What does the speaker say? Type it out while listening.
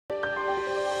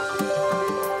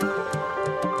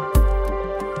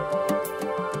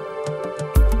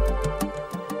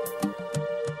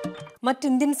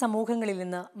മറ്റിന്ത്യൻ സമൂഹങ്ങളിൽ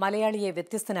നിന്ന് മലയാളിയെ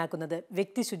വ്യത്യസ്തനാക്കുന്നത്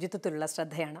വ്യക്തി ശുചിത്വത്തിലുള്ള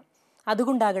ശ്രദ്ധയാണ്.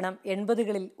 അതുകൊണ്ടാകണം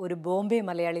 80കളിൽ ഒരു ബോംബെ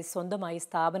മലയാളി സ്വന്തമായി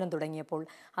സ്ഥാപനം തുടങ്ങിയപ്പോൾ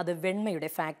അത് വെണ്മയുടെ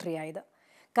ഫാക്ടറിയായത്.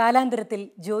 കാലാന്തരത്തിൽ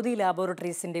ജ്യോതി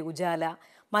ലാബോറട്ടറീസിന്റെ ഉജാല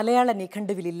മലയാള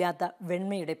നിഘണ്ടുവിലില്ലാത്ത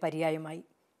വെണ്മയുടെ പര്യായമായി.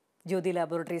 ജ്യോതി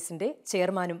ലാബോറട്ടറീസിന്റെ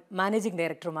ചെയർമാനും മാനേജിംഗ്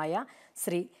ഡയറക്ടറുമായ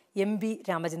ശ്രീ MB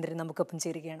രാമചന്ദ്രൻ നമുക്കൊപ്പം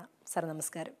ചേരുകയാണ്. സാർ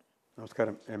നമസ്കാരം.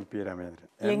 നമസ്കാരം. MP രാമചന്ദ്രൻ.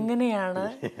 എങ്ങനെയാണ്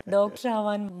ഡോക്ടർ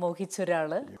ആവാൻ മോഹിച്ച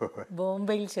ഒരാള്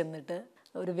ബോംബെയിൽ ചെന്നിട്ട്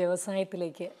ഒരു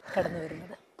വ്യവസായത്തിലേക്ക് കടന്നു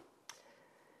വരുന്നത്?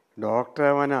 ഡോക്ടർ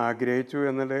ആവാൻ ആഗ്രഹിച്ചു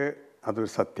എന്നുള്ളത് അതൊരു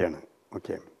സത്യമാണ്.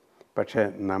 ഓക്കെ, പക്ഷേ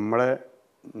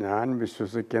ഞാൻ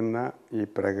വിശ്വസിക്കുന്ന ഈ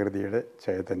പ്രകൃതിയുടെ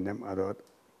ചൈതന്യം, അതോ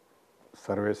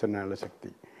സർവേശ്വരനുള്ള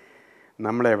ശക്തി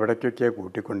നമ്മളെവിടേക്കൊക്കെയാണ്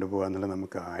കൂട്ടിക്കൊണ്ടുപോകുക എന്നുള്ളത്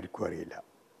നമുക്ക് ആർക്കും അറിയില്ല.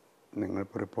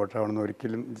 നിങ്ങളിപ്പോൾ റിപ്പോർട്ടറാവണമെന്ന്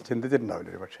ഒരിക്കലും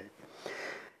ചിന്തിച്ചിട്ടുണ്ടാവില്ല ഒരു പക്ഷേ.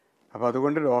 അപ്പോൾ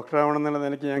അതുകൊണ്ട് ഡോക്ടർ ആവണം എന്നുള്ള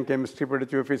നിലയ്ക്ക് ഞാൻ കെമിസ്ട്രി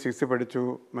പഠിച്ചു, ഫിസിക്സ് പഠിച്ചു,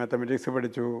 മാത്തമെറ്റിക്സ്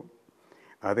പഠിച്ചു.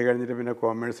 അത് കഴിഞ്ഞിട്ട് പിന്നെ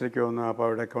കോമേഴ്സിലേക്ക് വന്നു. അപ്പോൾ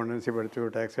അവിടെ അക്കൗണ്ടൻസി പഠിച്ചു,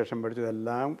 ടാക്സേഷൻ പഠിച്ചു.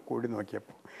 ഇതെല്ലാം കൂടി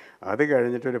നോക്കിയപ്പോൾ അത്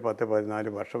കഴിഞ്ഞിട്ട് ഒരു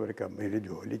 10-14 വർഷം ഒരു കമ്പനിയിൽ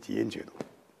ജോലി ചെയ്യുകയും ചെയ്തു.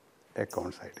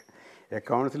 അക്കൗണ്ട്സായിട്ട്.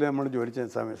 അക്കൗണ്ട്സിൽ നമ്മൾ ജോലി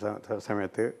ചെയ്യുന്ന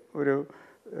സമയത്ത് ഒരു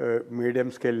മീഡിയം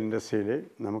സ്കെയിൽ ഇൻഡസ്ട്രിയിൽ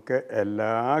നമുക്ക്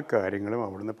എല്ലാ കാര്യങ്ങളും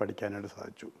അവിടുന്ന് പഠിക്കാനായിട്ട്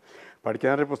സാധിച്ചു.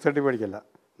 പഠിക്കാനായിട്ട് പുസ്തകത്തിൽ പഠിക്കില്ല,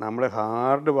 നമ്മൾ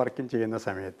ഹാർഡ് വർക്കിംഗ് ചെയ്യുന്ന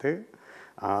സമയത്ത്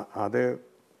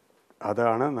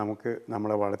അതാണ് നമുക്ക്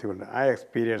നമ്മളെ വളർത്തിക്കൊണ്ട്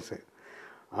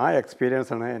ആ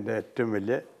എക്സ്പീരിയൻസാണ് എൻ്റെ ഏറ്റവും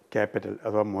വലിയ ക്യാപിറ്റൽ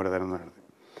അഥവാ മൂലധനം എന്ന് പറയുന്നത്.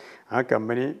 ആ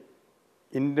കമ്പനി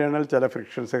ഇൻറ്റേർണൽ ചില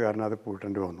ഫ്രിക്ഷൻസ് കാരണം അത്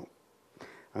പൂട്ടേണ്ടി വന്നു.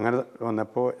 അങ്ങനെ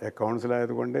വന്നപ്പോൾ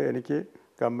അക്കൗണ്ട്സിലായതുകൊണ്ട് എനിക്ക്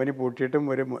കമ്പനി പൂട്ടിയിട്ടും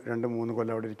ഒരു 2-3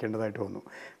 കൊല്ലം അവിടെ ഇരിക്കേണ്ടതായിട്ട് വന്നു.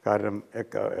 കാരണം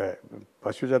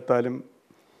പശു ചത്താലും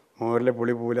മോരിലെ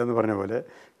പുളി പോവില്ല എന്ന് പറഞ്ഞ പോലെ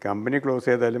കമ്പനി ക്ലോസ്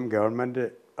ചെയ്താലും government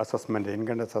assessment,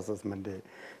 income tax assessment,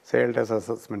 sale tax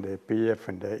assessment,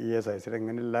 PF-ൻ്റെ, ESIC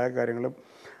ഇങ്ങനെ എല്ലാ കാര്യങ്ങളും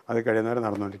അത് കഴിയുന്നവരെ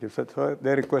നടന്നുകൊണ്ടിരിക്കും. So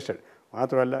they requested.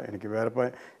 മാത്രമല്ല എനിക്ക് വേറെ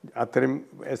അത്രയും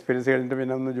എക്സ്പീരിയൻസ് കഴിഞ്ഞിട്ട്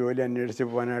പിന്നെ ഒന്ന് ജോലി അന്വേഷിച്ച്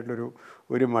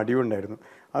പോകാനായിട്ടുള്ളൊരു മടിയുണ്ടായിരുന്നു.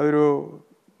 അതൊരു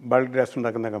ബൾക്ക് ഡ്രസ്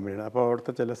ഉണ്ടാക്കുന്ന കമ്പനിയാണ്. അപ്പോൾ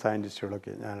അവിടുത്തെ ചില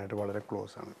സയൻറ്റിസ്റ്റുകളൊക്കെ ഞാനായിട്ട് വളരെ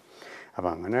ക്ലോസ് ആണ്. അപ്പോൾ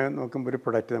അങ്ങനെ നോക്കുമ്പോൾ ഒരു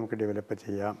പ്രൊഡക്റ്റ് നമുക്ക് ഡെവലപ്പ്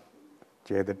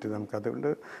ചെയ്തിട്ട് നമുക്കതുകൊണ്ട്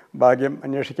ഭാഗ്യം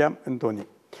അന്വേഷിക്കാം എന്ന് തോന്നി.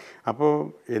 അപ്പോൾ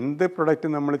എന്ത് പ്രൊഡക്റ്റ്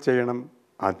നമ്മൾ ചെയ്യണം,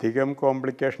 അധികം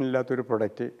കോംപ്ലിക്കേഷൻ ഇല്ലാത്തൊരു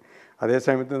പ്രൊഡക്റ്റ്,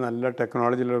 അതേസമയത്ത് നല്ല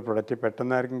ടെക്നോളജിയിലുള്ള പ്രൊഡക്റ്റ്,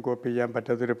 പെട്ടെന്ന് ആർക്കും കോപ്പി ചെയ്യാൻ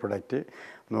പറ്റാത്തൊരു പ്രൊഡക്റ്റ്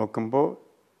നോക്കുമ്പോൾ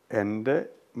എൻ്റെ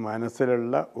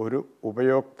മനസ്സിലുള്ള ഒരു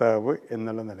ഉപയോക്താവ്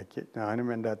എന്നുള്ള നിലയ്ക്ക് ഞാനും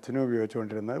എൻ്റെ അച്ഛനും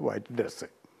ഉപയോഗിച്ചുകൊണ്ടിരുന്നത് വൈറ്റ് ഡ്രസ്സ്.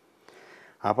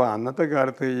 അപ്പോൾ അന്നത്തെ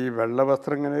കാലത്ത് ഈ വെള്ള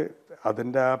വസ്ത്രങ്ങൾ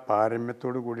അതിൻ്റെ ആ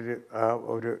പാരമ്യത്തോടു കൂടി ആ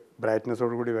ഒരു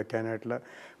ബ്രൈറ്റ്നസ്സോടു കൂടി വെക്കാനായിട്ടുള്ള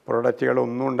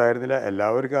പ്രൊഡക്റ്റുകളൊന്നും ഉണ്ടായിരുന്നില്ല.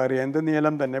 എല്ലാവർക്കും അറിയാം എന്ത്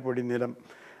നീലം തന്നെ, പൊടി നീലം,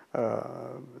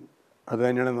 അത്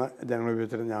തന്നെയാണ് ഞങ്ങൾ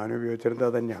ഉപയോഗിച്ചിരുന്നത്, ഞാനും ഉപയോഗിച്ചിരുന്നത്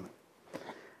അത് തന്നെയാണ്.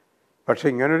 പക്ഷേ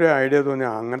ഇങ്ങനൊരു ഐഡിയ തോന്നി,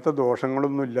 അങ്ങനത്തെ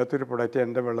ദോഷങ്ങളൊന്നും ഇല്ലാത്തൊരു പ്രൊഡക്റ്റ്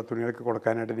എൻ്റെ വെള്ളത്തുണികൾക്ക്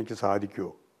കൊടുക്കാനായിട്ട് എനിക്ക്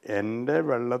സാധിക്കുമോ, എൻ്റെ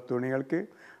വെള്ളത്തുണികൾക്ക്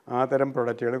ആ തരം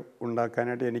പ്രൊഡക്റ്റുകൾ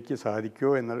ഉണ്ടാക്കാനായിട്ട് എനിക്ക്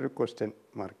സാധിക്കുമോ എന്നുള്ളൊരു ക്വസ്റ്റ്യൻ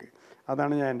മാർക്ക്.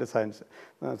 അതാണ് ഞാൻ എൻ്റെ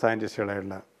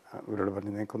സയൻറ്റിസ്റ്റുകളായിട്ടുള്ള ഇവരോട്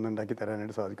പറഞ്ഞു, നിങ്ങൾക്കൊന്നും ഉണ്ടാക്കി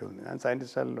തരാനായിട്ട് സാധിക്കുമെന്ന്. ഞാൻ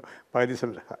സയൻറ്റിസ്റ്റല്ലോ, പകുതി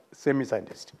സെമി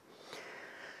സയൻറ്റിസ്റ്റ്.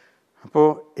 അപ്പോൾ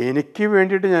എനിക്ക്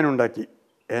വേണ്ടിയിട്ട് ഞാൻ ഉണ്ടാക്കി,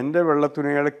 എൻ്റെ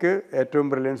വെള്ളത്തുണികൾക്ക് ഏറ്റവും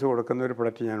ബ്രില്യൻസ് കൊടുക്കുന്ന ഒരു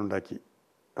പ്രൊഡക്റ്റ് ഞാൻ ഉണ്ടാക്കി,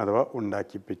 അഥവാ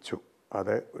ഉണ്ടാക്കിപ്പിച്ചു.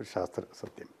 അത് ഒരു ശാസ്ത്ര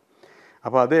സത്യം.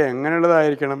 അപ്പോൾ അത്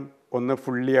എങ്ങനെയുള്ളതായിരിക്കണം? ഒന്ന്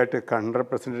ഫുള്ളി ആയിട്ട്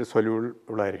 100%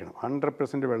 സൊല്യൂബിളായിരിക്കണം.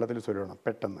 100% വെള്ളത്തിൽ സൊല്യൂബിളാണ്.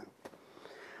 പെട്ടെന്ന്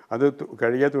അത്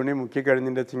കഴുകിയ തുണി മുക്കി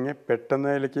കഴിഞ്ഞിട്ട് വെച്ചിങ്ങനെ പെട്ടെന്ന്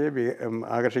അതിലേക്ക്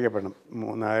ആകർഷിക്കപ്പെടണം,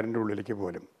 3000-ൻ്റെ ഉള്ളിലേക്ക്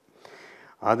പോലും.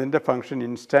 അതിൻ്റെ ഫങ്ഷൻ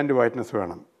ഇൻസ്റ്റാൻറ്റ് വൈറ്റ്നസ്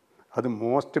വേണം, അത്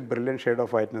most brilliant shade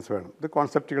of whiteness വേണം. ഇത്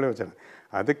കോൺസെപ്റ്റുകൾ വെച്ചാണ്.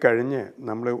 അത് കഴിഞ്ഞ്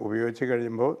നമ്മൾ ഉപയോഗിച്ച്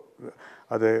കഴിയുമ്പോൾ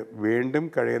അത് വീണ്ടും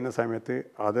കഴിയുന്ന സമയത്ത്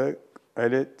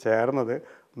അതിൽ ചേർന്നത്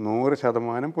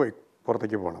 100%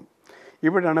 പുറത്തേക്ക് പോകണം.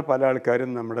 ഇവിടെയാണ് പല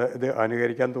ആൾക്കാരും നമ്മുടെ ഇത്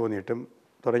അനുകരിക്കാൻ തുടങ്ങിയിട്ടും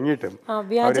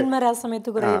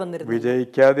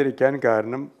വിജയിക്കാതിരിക്കാൻ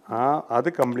കാരണം അത്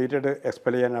കംപ്ലീറ്റായിട്ട്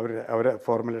എക്സ്പെൽ ചെയ്യാൻ അവരെ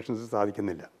ഫോർമുലേഷൻസ്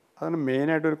സാധിക്കുന്നില്ല. അതാണ്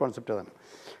മെയിനായിട്ടൊരു കോൺസെപ്റ്റ്. അതാണ്.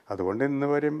 അതുകൊണ്ട് ഇന്ന്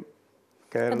വരും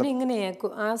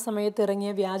ആ സമയത്ത്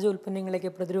ഇറങ്ങിയ വ്യാജ ഉൽപ്പന്നങ്ങളൊക്കെ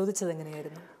പ്രതിരോധിച്ചത്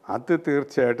എങ്ങനെയായിരുന്നു? അത്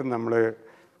തീർച്ചയായിട്ടും നമ്മൾ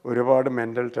ഒരുപാട്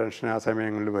മെൻ്റൽ ടെൻഷൻ ആ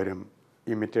സമയങ്ങളിൽ വരും.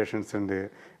 ഇമിറ്റേഷൻസ് ഉണ്ട്,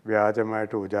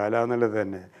 വ്യാജമായിട്ട് ഉജാല എന്നുള്ളത്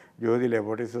തന്നെ, ജ്യോതി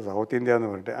ലാബോറട്ടറീസ് സൗത്ത് ഇന്ത്യ എന്ന്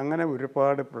പറഞ്ഞിട്ട് അങ്ങനെ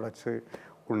ഒരുപാട് പ്രൊഡക്ട്സ്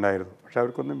ഉണ്ടായിരുന്നു. പക്ഷെ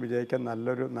അവർക്കൊന്നും വിജയിക്കാൻ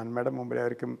നല്ലൊരു നന്മയുടെ മുമ്പിൽ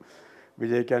ആർക്കും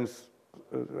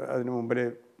അതിന് മുമ്പിൽ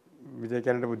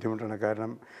വിജയിക്കാനായിട്ട് ബുദ്ധിമുട്ടാണ്.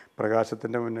 കാരണം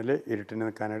പ്രകാശത്തിൻ്റെ മുന്നിൽ ഇരുട്ടിന്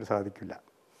നിൽക്കാനായിട്ട് സാധിക്കില്ല.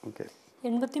 ഓക്കെ,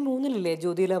 83-ലെ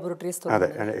ജ്യോതി ലാബോറട്ടറീസ്? അതെ,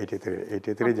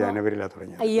 83 ജനുവരിയിലാണ്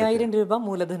തുടങ്ങിയത്. 5000 രൂപ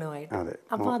മൂലധനമായിട്ട്. അതെ.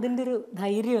 അപ്പോൾ അതിൻ്റെ ഒരു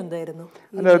ധൈര്യം എന്തായിരുന്നു?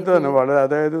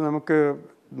 അതായത് നമുക്ക്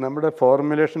നമ്മുടെ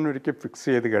ഫോർമുലേഷൻ ഒരിക്കൽ ഫിക്സ്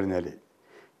ചെയ്ത് കഴിഞ്ഞാൽ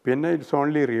പിന്നെ ഇറ്റ്സ്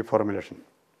ഓൺലി റീഫോർമുലേഷൻ.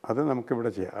 അത്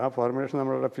നമുക്കിവിടെ ചെയ്യാം. ആ ഫോർമുലേഷൻ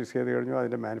നമ്മളിവിടെ ഫിക്സ് ചെയ്ത് കഴിഞ്ഞു,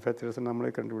 അതിൻ്റെ മാനുഫാക്ചറേഴ്സിന് നമ്മൾ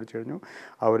കണ്ടുപിടിച്ച് കഴിഞ്ഞു,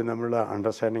 അവർ നമ്മളുടെ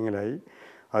അണ്ടർസ്റ്റാൻഡിങ്ങിലായി.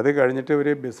 അത് കഴിഞ്ഞിട്ട്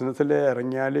ഒരു ബിസിനസ്സിൽ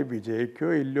ഇറങ്ങിയാൽ വിജയിക്കുകയോ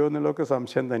ഇല്ലയോ എന്നുള്ളതൊക്കെ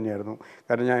സംശയം തന്നെയായിരുന്നു.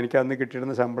 കാരണം എനിക്ക് അന്ന്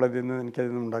കിട്ടിയിരുന്ന ശമ്പളത്തിൽ നിന്ന് എനിക്കതിൽ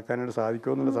നിന്ന് ഉണ്ടാക്കാനായിട്ട്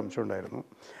സാധിക്കുമോ എന്നുള്ള സംശയം ഉണ്ടായിരുന്നു.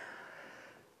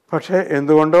 പക്ഷേ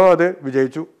എന്തുകൊണ്ടോ അത്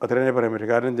വിജയിച്ചു, അത്രേ പറയാൻ പറ്റും.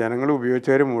 കാരണം ജനങ്ങൾ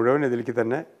ഉപയോഗിച്ചവർ മുഴുവൻ ഇതിലേക്ക്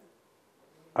തന്നെ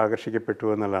ആകർഷിക്കപ്പെട്ടു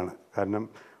എന്നുള്ളതാണ്. കാരണം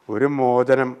ഒരു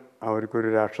മോചനം അവർക്കൊരു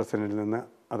രാക്ഷസനിൽ നിന്ന്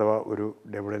അഥവാ ഒരു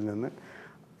ഡെവിളിൽ നിന്ന്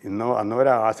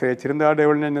അന്നവരെ ആശ്രയിച്ചിരുന്ന ആ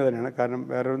ഡെവിളിനെ തന്നെയാണ്. കാരണം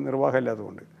വേറൊരു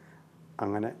നിർവാഹമില്ലാത്തതുകൊണ്ട്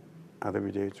അങ്ങനെ അത്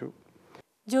വിജയിച്ചു.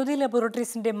 ജ്യോതി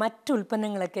ലബോറട്ടറീസിൻ്റെ മറ്റു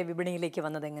ഉൽപ്പന്നങ്ങളൊക്കെ വിപണിയിലേക്ക്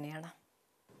വന്നത് എങ്ങനെയാണ്?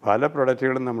 പല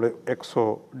പ്രൊഡക്റ്റുകളും നമ്മൾ എക്സോ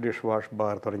ഡിഷ് വാഷ്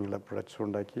ബാർ തുടങ്ങിയുള്ള പ്രൊഡക്ട്സ്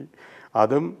ഉണ്ടാക്കി.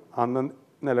 അതും അന്ന്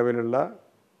നിലവിലുള്ള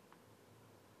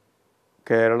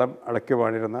കേരളം അടക്കി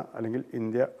വാണിരുന്ന അല്ലെങ്കിൽ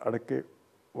ഇന്ത്യ അടക്കി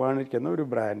വാണിക്കുന്ന ഒരു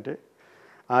ബ്രാൻഡ്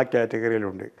ആ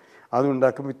കാറ്റഗറിയിലുണ്ട്.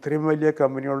 അതുണ്ടാക്കുമ്പോൾ ഇത്രയും വലിയ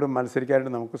കമ്പനികളോട്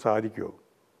മത്സരിക്കാനായിട്ട് നമുക്ക് സാധിക്കുമോ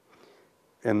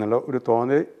എന്നുള്ള ഒരു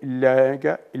തോന്നൽ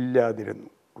ഇല്ലാതിരുന്നു.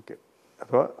 ഓക്കെ,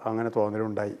 അപ്പോൾ അങ്ങനെ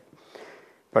തോന്നലുണ്ടായി.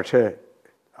 പക്ഷേ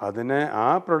ആ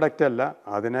പ്രൊഡക്റ്റല്ല,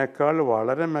 അതിനേക്കാൾ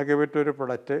വളരെ മികവിട്ടൊരു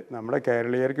പ്രൊഡക്റ്റ് നമ്മുടെ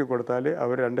കേരളീയർക്ക് കൊടുത്താൽ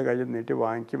അവർ 2 കൈയിൽ നീട്ടി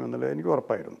വാങ്ങിക്കും എന്നുള്ളത് എനിക്ക്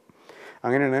ഉറപ്പായിരുന്നു.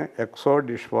 അങ്ങനെയാണ് എക്സോ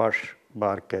ഡിഷ് വാഷ്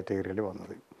ബാർ കാറ്റഗറിയിൽ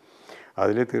വന്നത്.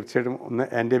 അതിൽ തീർച്ചയായിട്ടും ഒന്ന്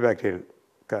ആൻറ്റി ബാക്ടീരിയൽ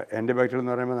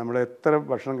എന്ന് പറയുമ്പോൾ നമ്മൾ എത്ര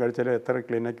ഭക്ഷണം കഴിച്ചാലും എത്ര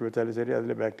ക്ലീനാക്കി വെച്ചാലും ശരി,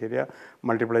 അതിൽ ബാക്ടീരിയ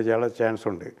മൾട്ടിപ്ലൈ ചെയ്യാനുള്ള ചാൻസ്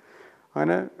ഉണ്ട്.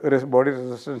 അങ്ങനെ ബോഡി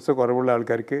റെസിസ്റ്റൻസ് കുറവുള്ള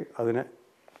ആൾക്കാർക്ക് അതിനെ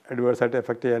അഡ്വേഴ്സായിട്ട്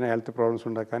എഫക്റ്റ് ചെയ്യാനും ഹെൽത്ത് പ്രോബ്ലംസ്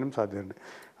ഉണ്ടാക്കാനും സാധ്യതയുണ്ട്.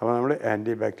 അപ്പോൾ നമ്മൾ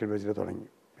ആൻറ്റി ബാക്ടീരിയൽ വെച്ചിട്ട് തുടങ്ങി.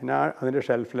 പിന്നെ അതിൻ്റെ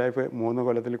ഷെൽഫ് ലൈഫ് 3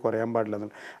 കൊല്ലത്തിൽ കുറയാൻ പാടില്ല.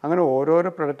 അങ്ങനെ ഓരോരോ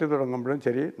പ്രൊഡക്റ്റ് തുടങ്ങുമ്പോഴും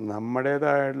ശരി,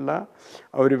 നമ്മുടേതായുള്ള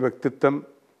ഒരു വ്യക്തിത്വം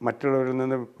മറ്റുള്ളവരിൽ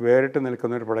നിന്ന് വേറിട്ട്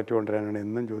നിൽക്കുന്ന ഒരു പ്രൊഡക്റ്റ് കൊണ്ടുവരാനാണ്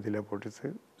എന്നും ജ്യോതി ലബോറട്ടറീസ്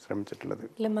ശ്രമിച്ചിട്ടുള്ളത്.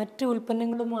 അല്ല, മറ്റു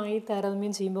ഉൽപ്പന്നങ്ങളുമായി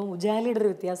താരതമ്യം ചെയ്യുമ്പോൾ ഉജാലയുടെ ഒരു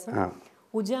വ്യത്യാസം,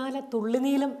 ഉജാല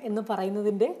തുള്ളിനീലം എന്ന്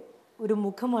പറയുന്നതിൻ്റെ ഒരു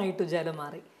മുഖമായിട്ട് ഉജാല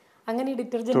മാറി. അങ്ങനെ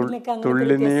ഡിറ്റർജന്റിനൊക്കെ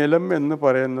തുള്ളിനീലം എന്ന്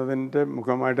പറയുന്നതിൻ്റെ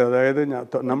മുഖമായിട്ട്, അതായത്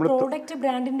നമ്മൾ പ്രോഡക്റ്റ്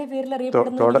ബ്രാൻഡിൻ്റെ പേരിൽ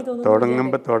അറിയപ്പെടുന്ന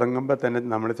തുടങ്ങുമ്പോൾ തന്നെ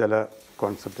നമ്മൾ ചില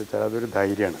കോൺസെപ്റ്റ് വെച്ചാൽ അതൊരു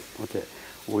ധൈര്യമാണ്. ഓക്കെ,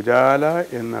 ഉജാല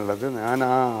എന്നുള്ളത് ഞാൻ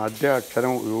ആ ആദ്യ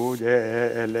അക്ഷരം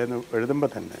UJAL എന്ന് എഴുതുമ്പോൾ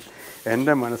തന്നെ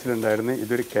എൻ്റെ മനസ്സിലുണ്ടായിരുന്നു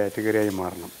ഇതൊരു കാറ്റഗറിയായി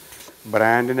മാറണം,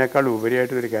 ബ്രാൻഡിനേക്കാൾ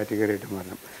ഉപരിയായിട്ട് ഒരു കാറ്റഗറി ആയിട്ട്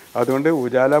മാറണം. അതുകൊണ്ട്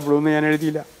ഉജാല ബ്ലൂ എന്ന് ഞാൻ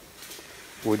എഴുതിയില്ല,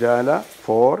 Ujala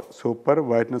four super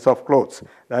whiteness of clothes.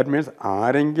 That means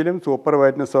ആരെങ്കിലും സൂപ്പർ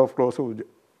വൈറ്റ്നസ് ഓഫ് ക്ലോത്ത്സ്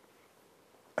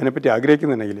അതിനെപ്പറ്റി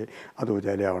ആഗ്രഹിക്കുന്നുണ്ടെങ്കിൽ അത്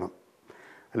ഉജാല ആവണം.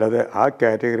 അല്ലാതെ ആ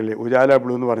കാറ്റഗറിയിൽ ഉജാല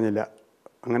ബ്ലൂ എന്ന് പറഞ്ഞില്ല,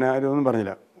 അങ്ങനെ ആരും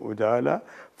പറഞ്ഞില്ല. Ujala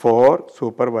four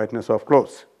super whiteness of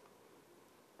clothes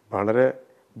വളരെ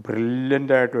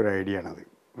ബ്രില്യൻ്റായിട്ടൊരു ഐഡിയ ആണത്.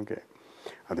 ഓക്കെ,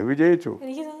 അത് വിജയിച്ചു.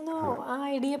 എനിക്ക് തോന്നുന്നു ആ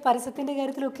ഐഡിയ പരസ്യത്തിന്റെ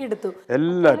കാര്യത്തിലൊക്കെ എടുത്തു.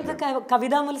 എല്ലാവരും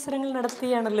കവിതാ മത്സരങ്ങൾ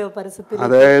നടത്തിയാണല്ലോ പരസ്യത്തിൽ.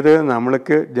 അതായത്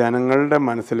നമ്മൾക്ക് ജനങ്ങളുടെ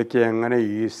മനസ്സിലേക്ക് എങ്ങനെ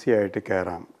ഈസി ആയിട്ട്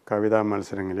കയറാം. കവിതാ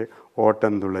മത്സരങ്ങൾ,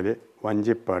 ഓട്ടംതുള്ളൽ,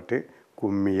 വഞ്ചിപ്പാട്ട്,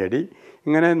 കുമ്മിയടി,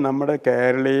 ഇങ്ങനെ നമ്മുടെ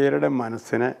കേരളീയരുടെ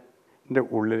മനസ്സിനെ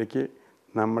ഉള്ളിലേക്ക്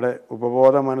നമ്മുടെ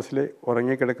ഉപബോധ മനസ്സിൽ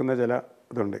ഉറങ്ങിക്കിടക്കുന്ന ചില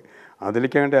ഇതുണ്ട്,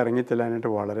 അതിലേക്ക് അങ്ങോട്ട് ഇറങ്ങിച്ചെല്ലാനായിട്ട്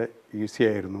വളരെ ഈസി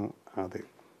ആയിരുന്നു. അത്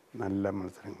നല്ല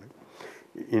മത്സരങ്ങൾ,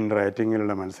 ഇൻ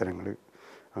റൈറ്റിങ്ങിലുള്ള മത്സരങ്ങൾ,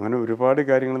 അങ്ങനെ ഒരുപാട്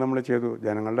കാര്യങ്ങൾ നമ്മൾ ചെയ്തു.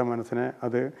 ജനങ്ങളുടെ മനസ്സിനെ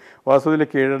അത് വാസ്തവത്തിൽ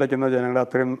കീഴടയ്ക്കുന്ന ജനങ്ങൾ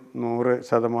അത്രയും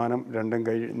 100% 2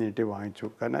 കൈ നീട്ടി വാങ്ങിച്ചു.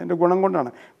 കാരണം അതിൻ്റെ ഗുണം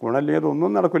കൊണ്ടാണ്. ഗുണമില്ലെങ്കിൽ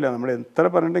ഒന്നും നടക്കില്ല, നമ്മൾ എത്ര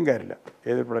പറഞ്ഞിട്ടും കാര്യമില്ല.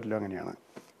 ഏത് പ്രൊഡക്റ്റിലും അങ്ങനെയാണ്.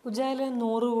 ഉജാല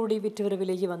 100 കോടി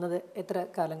വിറ്റുവരവിലേക്ക് വന്നത് എത്ര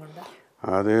കാലം കൊണ്ടാണ്?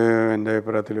 അത് എൻ്റെ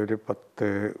അഭിപ്രായത്തിൽ ഒരു 10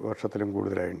 വർഷത്തിലും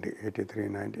കൂടുതലായിട്ടുണ്ട്. 83,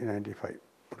 90, 95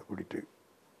 കൂടിയിട്ട്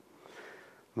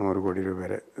 100 കോടി രൂപ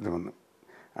വരെ ഇത് വന്നു.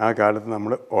 ആ കാലത്ത്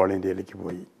നമ്മൾ ഓൾ ഇന്ത്യയിലേക്ക്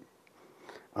പോയി.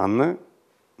 അന്ന്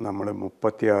നമ്മൾ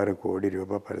 36 കോടി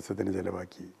രൂപ പരസ്യത്തിന്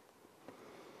ചിലവാക്കി.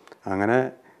 അങ്ങനെ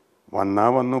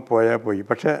വന്നു പോയാൽ പോയി.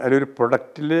 പക്ഷേ അതിലൊരു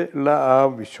പ്രൊഡക്റ്റിൽ ഉള്ള ആ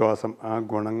വിശ്വാസം, ആ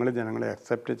ഗുണങ്ങൾ ജനങ്ങളെ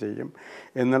അക്സെപ്റ്റ് ചെയ്യും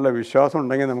എന്നുള്ള വിശ്വാസം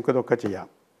ഉണ്ടെങ്കിൽ നമുക്കിതൊക്കെ ചെയ്യാം.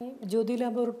 ജ്യോതി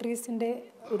ലബോറട്ടറീസിൻ്റെ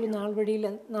ഒരു നാൾ വഴിയിൽ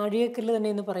നാഴികക്കല്ല് തന്നെ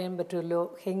എന്ന് പറയാൻ പറ്റുമല്ലോ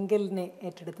ഹെങ്കലിനെ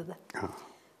ഏറ്റെടുത്തത്.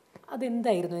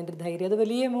 അതെന്തായിരുന്നു അതിൻ്റെ ധൈര്യം? അത്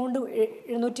വലിയ എമൗണ്ട്,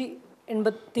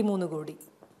 783 കോടി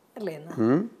അല്ലേ?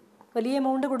 വലിയ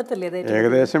എമൗണ്ട് കൊടുത്തല്ലേ അത്?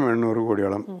 ഏകദേശം 800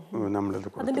 കോടിയോളം നമ്മളിത്.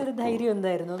 അതിൻ്റെ ഒരു ധൈര്യം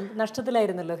എന്തായിരുന്നു?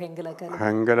 നഷ്ടത്തിലായിരുന്നല്ലോ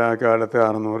ഹെങ്കൽ കാലത്ത്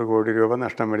 600 കോടി രൂപ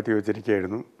നഷ്ടം വരുത്തി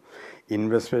വെച്ചിരിക്കുകയായിരുന്നു.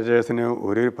 ഇൻവെസ്റ്റേഴ്സിന്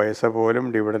ഒരു പൈസ പോലും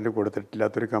ഡിവിഡൻഡ്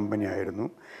കൊടുത്തിട്ടില്ലാത്തൊരു കമ്പനിയായിരുന്നു.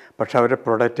 പക്ഷെ അവരുടെ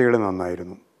പ്രൊഡക്റ്റുകൾ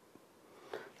നന്നായിരുന്നു.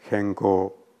 ഹെങ്കോ,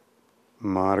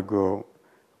 മാർഗോ,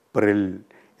 പ്രിൽ,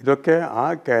 ഇതൊക്കെ ആ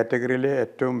കാറ്റഗറിയിലെ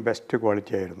ഏറ്റവും ബെസ്റ്റ്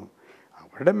ക്വാളിറ്റി ആയിരുന്നു.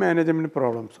 അവരുടെ മാനേജ്മെൻറ്റ്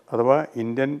പ്രോബ്ലംസ് അഥവാ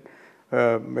ഇന്ത്യൻ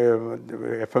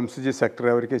FMCG സെക്ടർ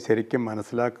അവർക്ക് ശരിക്കും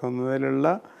മനസ്സിലാക്കുന്നതിലുള്ള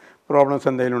പ്രോബ്ലംസ്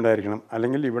എന്തെങ്കിലും ഉണ്ടായിരിക്കണം,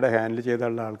 അല്ലെങ്കിൽ ഇവിടെ ഹാൻഡിൽ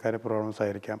ചെയ്തുള്ള ആൾക്കാരെ പ്രോബ്ലംസ്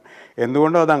ആയിരിക്കാം.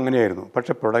 എന്തുകൊണ്ടോ അത് അങ്ങനെയായിരുന്നു.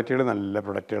 പക്ഷേ പ്രൊഡക്റ്റുകൾ നല്ല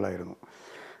പ്രൊഡക്റ്റുകളായിരുന്നു.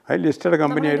 അത് ലിസ്റ്റഡ്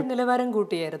കമ്പനിയായിരുന്നു. നിലവാരം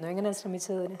കൂട്ടിയായിരുന്നു എങ്ങനെ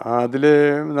ശ്രമിച്ചതിന്? അതിൽ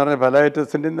എന്ന് പറഞ്ഞാൽ പല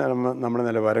ഐറ്റംസിൻ്റെയും നമ്മുടെ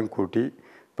നിലവാരം കൂട്ടി.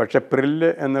 പക്ഷേ പ്രില്ല്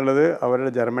എന്നുള്ളത്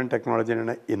അവരുടെ ജർമ്മൻ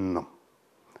ടെക്നോളജിയാണ് ഇന്നും.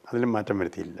 അതിൽ മാറ്റം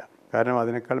വരുത്തിയില്ല. കാരണം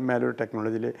അതിനേക്കാൾ മേലൊരു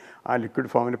ടെക്നോളജിയിൽ ആ ലിക്വിഡ്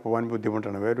ഫോമിൽ പോകാൻ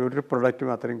ബുദ്ധിമുട്ടാണ്. വേറൊരു പ്രൊഡക്റ്റും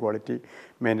അത്രയും ക്വാളിറ്റി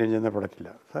മെയിൻറ്റെയിൻ ചെയ്യുന്ന പ്രൊഡക്റ്റില്ല.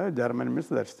 ജർമ്മൻ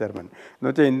മീൻസ് ദാറ്റ്സ് ജർമ്മൻ എന്ന്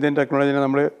വെച്ചാൽ ഇന്ത്യൻ ടെക്നോളജിനെ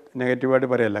നമ്മൾ നെഗറ്റീവായിട്ട്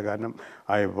പറയല്ല. കാരണം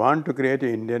I want to create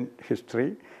Indian history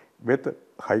with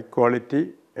high quality,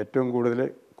 ഏറ്റവും കൂടുതൽ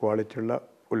ക്വാളിറ്റിയുള്ള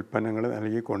ഉൽപ്പന്നങ്ങൾ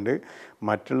നൽകിക്കൊണ്ട്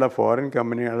മറ്റുള്ള ഫോറിൻ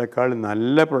കമ്പനികളെക്കാൾ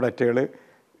നല്ല പ്രൊഡക്റ്റുകൾ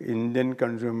ഇന്ത്യൻ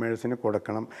കൺസ്യൂമേഴ്സിന്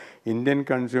കൊടുക്കണം. Indian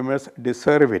consumers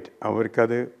deserve it.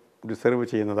 അവർക്കത് ഡിസേർവ്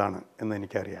ചെയ്യുന്നതാണ് എന്ന്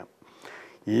എനിക്കറിയാം.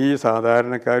 ഈ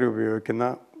സാധാരണക്കാർ ഉപയോഗിക്കുന്ന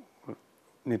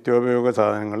നിത്യോപയോഗ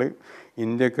സാധനങ്ങൾ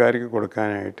ഇന്ത്യക്കാർക്ക്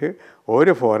കൊടുക്കാനായിട്ട്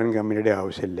ഒരു ഫോറിൻ കമ്പനിയുടെ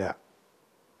ആവശ്യമില്ല.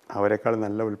 അവരെക്കാൾ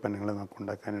നല്ല ഉൽപ്പന്നങ്ങൾ നമുക്ക്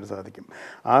ഉണ്ടാക്കാനായിട്ട് സാധിക്കും.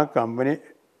 ആ കമ്പനി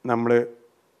നമ്മൾ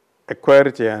എക്വയർ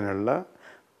ചെയ്യാനുള്ള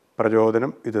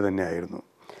പ്രചോദനം ഇത് തന്നെയായിരുന്നു.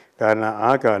 കാരണം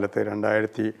ആ കാലത്ത്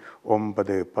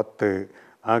 2009, 10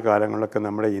 ആ കാലങ്ങളിലൊക്കെ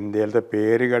നമ്മുടെ ഇന്ത്യയിലത്തെ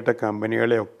പേരുകേട്ട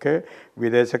കമ്പനികളെയൊക്കെ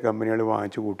വിദേശ കമ്പനികൾ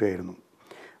വാങ്ങിച്ചു കൂട്ടുമായിരുന്നു.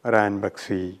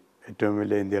 റാൻബക്സി ഏറ്റവും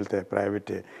വലിയ ഇന്ത്യയിലത്തെ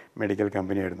പ്രൈവറ്റ് മെഡിക്കൽ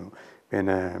കമ്പനിയായിരുന്നു.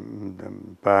 പിന്നെ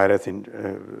പാരസിൻ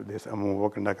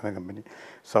മൂവൊക്കെ ഉണ്ടാക്കുന്ന company,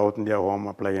 south India home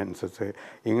appliances,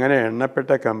 ഇങ്ങനെ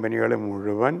എണ്ണപ്പെട്ട കമ്പനികൾ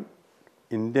മുഴുവൻ,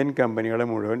 ഇന്ത്യൻ കമ്പനികളെ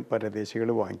മുഴുവൻ പരദേശികൾ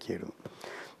വാങ്ങിക്കായിരുന്നു.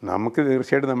 നമുക്ക്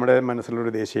തീർച്ചയായിട്ടും നമ്മുടെ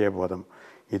മനസ്സിലൊരു ദേശീയ ബോധം,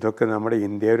 ഇതൊക്കെ നമ്മുടെ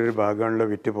ഇന്ത്യയുടെ ഒരു ഭാഗമാണല്ലോ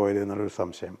വിറ്റ് പോയത് എന്നുള്ളൊരു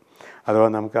സംശയം. അഥവാ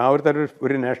നമുക്ക് ആ ഒരു തരം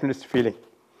ഒരു നാഷണലിസ്റ്റ് ഫീലിംഗ്.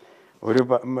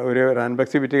 ഒരു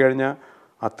റാൻബക്സി വിറ്റ് കഴിഞ്ഞാൽ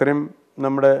അത്രയും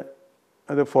നമ്മുടെ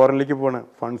അത് ഫോറിനിലേക്ക് പോവാണ്,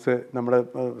 ഫണ്ട്സ് നമ്മുടെ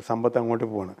സമ്പത്ത് അങ്ങോട്ട്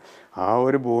പോവാണ്. ആ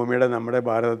ഒരു ഭൂമിയുടെ നമ്മുടെ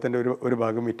ഭാരതത്തിൻ്റെ ഒരു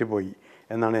ഭാഗം വിറ്റ് പോയി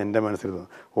എന്നാണ് എൻ്റെ മനസ്സിൽ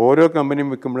തോന്നുന്നത്. ഓരോ കമ്പനിയും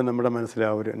വിൽക്കുമ്പോഴും നമ്മുടെ മനസ്സിൽ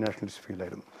ആ ഒരു നാഷണലിസ്റ്റ്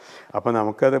ഫീലായിരുന്നു. അപ്പോൾ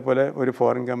നമുക്കതേപോലെ ഒരു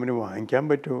ഫോറിൻ കമ്പനി വാങ്ങിക്കാൻ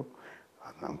പറ്റുമോ?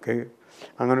 നമുക്ക്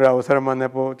അങ്ങനൊരു അവസരം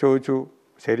വന്നപ്പോൾ ചോദിച്ചു.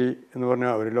 ശരി എന്ന്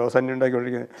പറഞ്ഞാൽ അവർ ലോസ് തന്നെ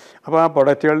ഉണ്ടാക്കിക്കൊണ്ടിരിക്കുന്നത്. അപ്പോൾ ആ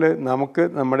പ്രൊഡക്റ്റുകളിൽ നമുക്ക്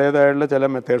നമ്മുടേതായുള്ള ചില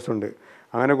മെത്തേഡ്സ് ഉണ്ട്.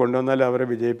 അങ്ങനെ കൊണ്ടുവന്നാൽ അവരെ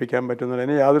വിജയിപ്പിക്കാൻ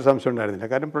പറ്റുന്നതിന് യാതൊരു സംശയം ഉണ്ടായിരുന്നില്ല.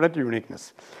 കാരണം പ്രൊഡക്റ്റ് യൂണിക്നെസ്,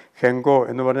 ഹെങ്കോ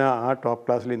എന്ന് പറഞ്ഞാൽ ആ ടോപ്പ്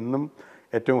ക്ലാസ്സിൽ ഇന്നും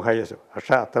ഏറ്റവും ഹയസ്റ്റ്.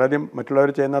 പക്ഷേ അത്രയധികം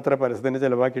മറ്റുള്ളവർ ചെയ്യുന്ന അത്ര പരസ്യത്തിന്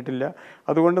ചിലവാക്കിയിട്ടില്ല.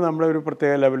 അതുകൊണ്ട് നമ്മളെ ഒരു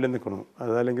പ്രത്യേക ലെവലിൽ നിൽക്കണം.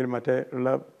 അതല്ലെങ്കിൽ മറ്റേ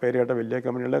ഉള്ള പേരുകേട്ട വലിയ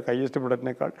കമ്പനികളുടെ ഹയസ്റ്റ്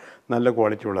പ്രൊഡക്റ്റിനേക്കാൾ നല്ല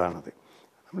ക്വാളിറ്റി ഉള്ളതാണത്.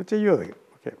 നമ്മൾ ചെയ്യുമോ അത്?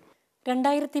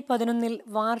 2011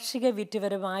 വാർഷിക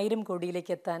വിറ്റുവരവ് 1000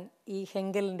 കോടിയിലേക്ക് എത്താൻ ഈ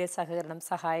ഹെങ്കലിൻ്റെ സഹകരണം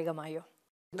സഹായകമായോ?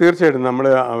 തീർച്ചയായിട്ടും.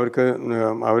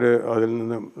 അവർ അതിൽ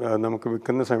നിന്ന് നമുക്ക്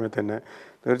വിൽക്കുന്ന സമയത്ത് തന്നെ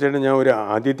തീർച്ചയായിട്ടും ഞാൻ ഒരു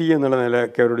അതിഥി എന്നുള്ള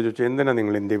നിലയ്ക്ക് അവരോട് ചോദിച്ചു, എന്തിനാണ്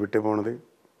നിങ്ങൾ ഇന്ത്യ വിട്ടു പോണത്?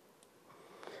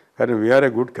 കാരണം V R A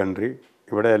good country,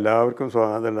 ഇവിടെ എല്ലാവർക്കും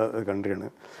സ്വാഗതമുള്ള കൺട്രിയാണ്.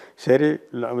 ശരി,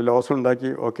 ലോസ്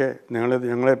ഉണ്ടാക്കി, ഓക്കെ,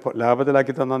 ഞങ്ങളെ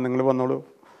ലാഭത്തിലാക്കി തന്നാൽ നിങ്ങൾ വന്നോളൂ.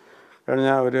 കാരണം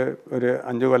ഞാൻ ഒരു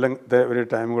 5 കൊല്ലത്തെ ഒരു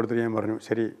ടൈം കൊടുത്തിട്ട് ഞാൻ പറഞ്ഞു,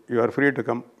 ശരി, you are free to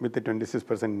come with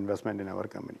 26% investment in our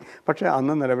company. പക്ഷേ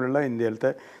അന്ന് നിലവിലുള്ള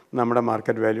ഇന്ത്യയിലത്തെ നമ്മുടെ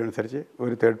മാർക്കറ്റ് വാല്യൂ അനുസരിച്ച്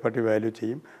ഒരു തേർഡ് പാർട്ടി വാല്യൂ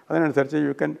ചെയ്യും. അതിനനുസരിച്ച്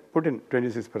യു ക്യാൻ പുട്ട് ഇൻ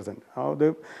 26%. അത്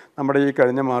നമ്മുടെ ഈ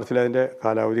കഴിഞ്ഞ മാർച്ചിൽ അതിൻ്റെ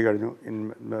കാലാവധി കഴിഞ്ഞു.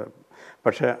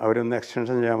 പക്ഷേ അവരൊന്ന്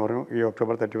എക്സ്റ്റൻഷൻ ചെയ്യാൻ പറഞ്ഞു. ഈ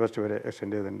ഒക്ടോബർ 31 വരെ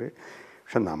എക്സ്റ്റെൻഡ് ചെയ്തിട്ടുണ്ട്.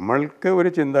 പക്ഷെ നമ്മൾക്ക്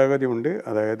ഒരു ചിന്താഗതി ഉണ്ട്.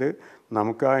 അതായത്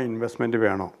നമുക്ക് ആ ഇൻവെസ്റ്റ്മെൻറ്റ്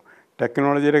വേണോ?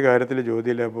 ടെക്നോളജിയുടെ കാര്യത്തിൽ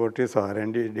ജ്യോതി laboratories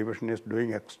R&D division is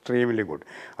doing extremely good.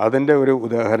 അതിൻ്റെ ഒരു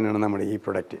ഉദാഹരണമാണ് നമ്മുടെ ഈ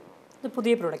പ്രൊഡക്റ്റ്. ഇത്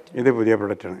പുതിയ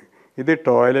പ്രൊഡക്റ്റാണ്. ഇത്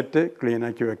ടോയ്ലറ്റ്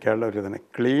ക്ലീനാക്കി വെക്കാനുള്ള ഒരു ഇതാണ്.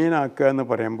 ക്ലീൻ ആക്കുക എന്ന്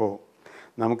പറയുമ്പോൾ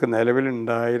നമുക്ക്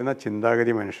നിലവിലുണ്ടായിരുന്ന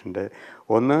ചിന്താഗതി മനുഷ്യൻ്റെ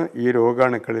ഒന്ന് ഈ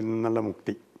രോഗാണുക്കളിൽ നിന്നുള്ള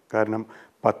മുക്തി. കാരണം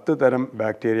 10 തരം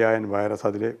ബാക്ടീരിയ ആൻഡ് വൈറസ്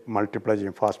അതിൽ മൾട്ടിപ്ലൈ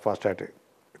ചെയ്യും ഫാസ്റ്റായിട്ട്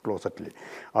ക്ലോസറ്റിൽ.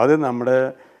 അത് നമ്മുടെ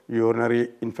യൂറിനറി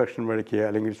ഇൻഫെക്ഷൻ വഴിക്കുക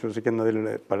അല്ലെങ്കിൽ ശ്വസിക്കുന്നതിലുള്ള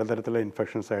പലതരത്തിലുള്ള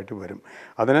ഇൻഫെക്ഷൻസ് ആയിട്ട് വരും.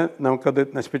 അതിനെ നമുക്കത്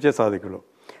നശിപ്പിച്ചേ സാധിക്കുള്ളൂ.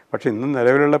 പക്ഷേ ഇന്ന്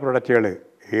നിലവിലുള്ള പ്രൊഡക്റ്റുകൾ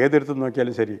ഏതെടുത്ത്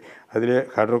നോക്കിയാലും ശരി, അതിൽ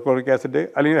ഹൈഡ്രോക്ലോറിക് ആസിഡ്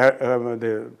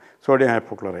അല്ലെങ്കിൽ സോഡിയം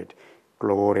ഹൈപ്പോക്ലോറൈറ്റ്,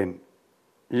 ക്ലോറിൻ.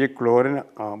 ഈ ക്ലോറിൻ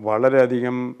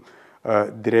വളരെയധികം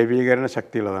ദ്രവീകരണ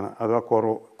ശക്തിയുള്ളതാണ്, അഥവാ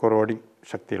കൊറോഡിങ്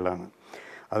ശക്തിയുള്ളതാണ്.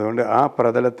 അതുകൊണ്ട് ആ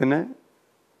പ്രതലത്തിനെ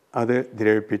അത്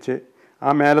ദ്രവിപ്പിച്ച്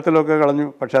ആ മേലത്തിലൊക്കെ കളഞ്ഞു.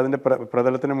 പക്ഷേ അതിൻ്റെ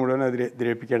പ്രതലത്തിനെ മുഴുവൻ അത്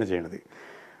ദ്രവിപ്പിക്കുകയാണ് ചെയ്യണത്.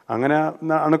 അങ്ങനെ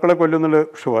അണുക്കളെ കൊല്ലുന്നുള്ള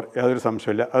ഷുവർ, യാതൊരു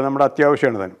സംശയമില്ല. അത് നമ്മുടെ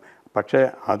അത്യാവശ്യമാണ് തന്നെ. പക്ഷേ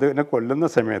അതിനെ കൊല്ലുന്ന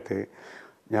സമയത്ത്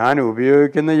ഞാൻ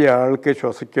ഉപയോഗിക്കുന്ന ഈ ആൾക്ക്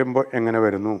ശ്വസിക്കുമ്പോൾ എങ്ങനെ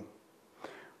വരുന്നു?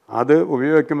 അത്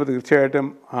ഉപയോഗിക്കുമ്പോൾ തീർച്ചയായിട്ടും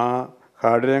ആ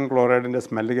ഹൈഡ്രജൻ ക്ലോറൈഡിൻ്റെ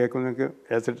സ്മെല്ല് കേൾക്കും. നിങ്ങൾക്ക്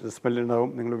ആസിഡ് സ്മെല്ലുണ്ടാവും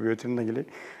നിങ്ങൾ ഉപയോഗിച്ചിട്ടുണ്ടെങ്കിൽ.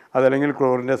 അതല്ലെങ്കിൽ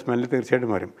ക്ലോറിൻ്റെ സ്മെല്ല്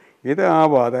തീർച്ചയായിട്ടും വരും. ഇത് ആ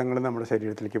വാതകങ്ങൾ നമ്മുടെ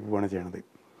ശരീരത്തിലേക്ക് പോവുകയാണ് ചെയ്യണത്.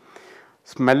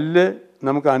 സ്മെല്ല്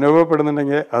നമുക്ക്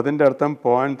അനുഭവപ്പെടുന്നുണ്ടെങ്കിൽ അതിൻ്റെ അർത്ഥം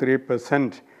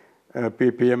 0.3%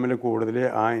 ppm കൂടുതൽ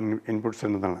ആ ഇൻപുട്ട്സ്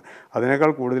എന്നതാണ്.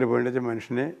 അതിനേക്കാൾ കൂടുതൽ പോയിട്ട്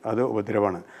മനുഷ്യന് അത്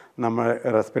ഉപദ്രവമാണ്. നമ്മുടെ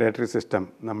റെസ്പിറേറ്ററി സിസ്റ്റം,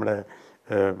 നമ്മുടെ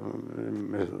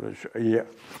ഈ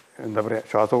എന്താ പറയുക,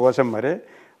 ശ്വാസകോശം വരെ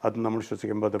അത് നമ്മൾ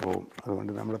ശ്വസിക്കുമ്പോൾ അത് പോകും.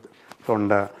 അതുകൊണ്ട് നമ്മൾ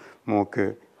തൊണ്ട, മൂക്ക്,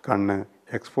 കണ്ണ്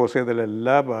എക്സ്പോസ് ചെയ്ത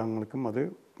എല്ലാ ഭാഗങ്ങൾക്കും അത്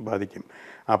ബാധിക്കും.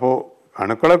 അപ്പോൾ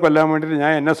അണുക്കളെ കൊല്ലാൻ വേണ്ടിയിട്ട്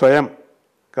ഞാൻ എന്നെ സ്വയം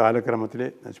കാലക്രമത്തിൽ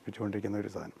നശിപ്പിച്ചുകൊണ്ടിരിക്കുന്ന ഒരു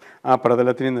സാധനം, ആ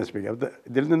പ്രതലത്തിനെ നശിപ്പിക്കുക. അത്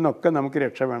ഇതിൽ നിന്നൊക്കെ നമുക്ക്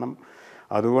രക്ഷ വേണം.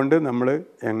 അതുകൊണ്ട് നമ്മൾ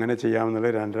എങ്ങനെ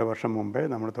ചെയ്യാമെന്നുള്ളത് 2.5 വർഷം മുമ്പേ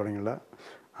നമ്മൾ തുടങ്ങിയുള്ള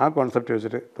ആ കോൺസെപ്റ്റ്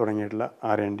വെച്ചിട്ട് തുടങ്ങിയിട്ടുള്ള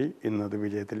R&D ഇന്നത്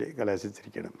വിജയത്തിൽ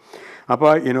കലാശിച്ചിരിക്കണം.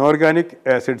 അപ്പോൾ ഇനോർഗാനിക്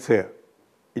ആസിഡ്സ്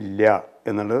ഇല്ല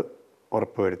എന്നുള്ളത്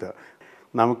ഉറപ്പ് വരുത്തുക.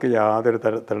 നമുക്ക് യാതൊരു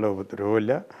തരത്തിലുള്ള ഉപദ്രവവും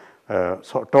ഇല്ല,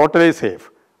 ടോട്ടലി സേഫ്.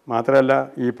 മാത്രമല്ല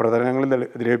ഈ പ്രതലങ്ങളിൽ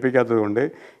ദ്രവിപ്പിക്കാത്തത് കൊണ്ട്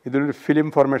ഇതിലൊരു ഫിലിം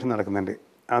ഫോർമേഷൻ നടക്കുന്നുണ്ട്,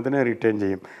 അതിനെ റിട്ടേൺ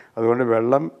ചെയ്യും. അതുകൊണ്ട്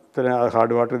വെള്ളത്തിന്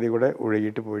ഹാർഡ് വാട്ടർ ഇതിൽ കൂടെ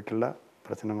ഒഴുകിയിട്ട് പോയിട്ടുള്ള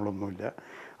പ്രശ്നങ്ങളൊന്നുമില്ല.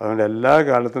 അതുകൊണ്ട് എല്ലാ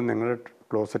കാലത്തും നിങ്ങളുടെ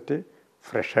ക്ലോസറ്റ്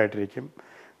ഫ്രഷ് ആയിട്ടിരിക്കും.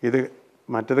 ഇത്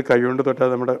മറ്റത് കൈകൊണ്ട് തൊട്ടാൽ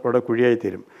നമ്മുടെ ഇവിടെ കുഴിയായി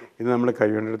തീരും. ഇത് നമ്മൾ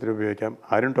കൈകൊണ്ടെടുത്തിട്ട് ഉപയോഗിക്കാം.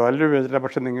 ആരും ടോയ്ലറ്റ് ഉപയോഗിച്ചില്ല,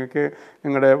 പക്ഷേ നിങ്ങൾക്ക്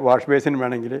നിങ്ങളുടെ വാഷ് ബേസിൻ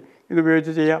വേണമെങ്കിൽ ഇത്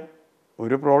ഉപയോഗിച്ച് ചെയ്യാം,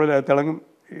 ഒരു പ്രോബ്ലം. അത് തിളങ്ങും,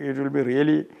 it will be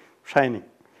really shining.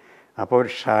 അപ്പോൾ ഒരു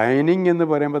ഷൈനിങ് എന്ന്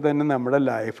പറയുമ്പോൾ തന്നെ നമ്മുടെ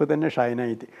ലൈഫ് തന്നെ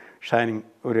ഷൈനിങ്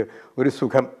ഒരു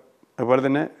സുഖം. അതുപോലെ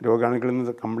തന്നെ രോഗാണുക്കളിൽ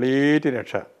നിന്ന് കംപ്ലീറ്റ്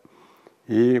രക്ഷ,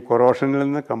 ഈ കൊറോഷനിൽ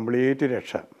നിന്ന് കംപ്ലീറ്റ്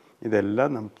രക്ഷ, ഇതെല്ലാം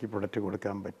നമുക്ക് ഈ പ്രൊഡക്റ്റ്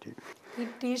കൊടുക്കാൻ പറ്റി. ഈ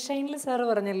ടീ ഷൈനിൽ സാറ്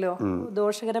പറഞ്ഞല്ലോ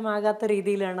ദോഷകരമാകാത്ത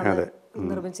രീതിയിലാണ്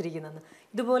നിർമ്മിച്ചിരിക്കുന്നത്.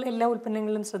 ഇതുപോലെ എല്ലാ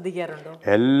ഉൽപ്പന്നങ്ങളിലും ശ്രദ്ധിക്കാറുണ്ടോ?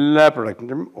 എല്ലാ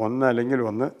പ്രൊഡക്റ്റിനും ഒന്നല്ലെങ്കിൽ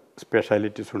ഒന്ന്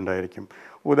സ്പെഷ്യാലിറ്റീസ് ഉണ്ടായിരിക്കും.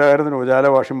 ഉദാഹരണത്തിന് ഉജാല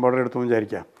വാഷിംഗ് പൗഡർ എടുത്തു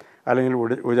വിചാരിക്കാം, അല്ലെങ്കിൽ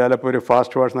ഉജാല ഇപ്പോൾ ഒരു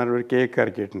ഫാസ്റ്റ് വാഷ് എന്നൊരു കേക്ക്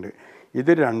ഇറക്കിയിട്ടുണ്ട്.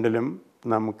 ഇത് രണ്ടിലും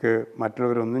നമുക്ക്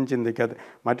മറ്റുള്ളവരൊന്നും ചിന്തിക്കാതെ,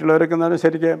 മറ്റുള്ളവരൊക്കെ എന്നാലും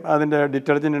ശരിക്കും അതിൻ്റെ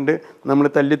ഡിറ്റർജൻ്റ് ഉണ്ട്, നമ്മൾ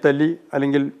തല്ലി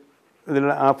അല്ലെങ്കിൽ ഇതിൽ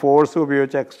ആ ഫോഴ്സ്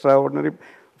ഉപയോഗിച്ച് എക്സ്ട്രാ ഓർഡിനറി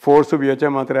ഫോഴ്സ്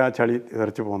ഉപയോഗിച്ചാൽ മാത്രമേ ആ ചളി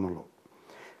തെറിച്ച് പോകുന്നുള്ളൂ.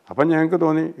 അപ്പം ഞങ്ങൾക്ക്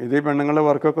തോന്നി ഇത് ഈ പെണ്ണുങ്ങളുടെ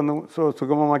വർക്കൊക്കെ ഒന്ന്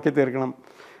സുഗമമാക്കി തീർക്കണം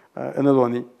എന്ന്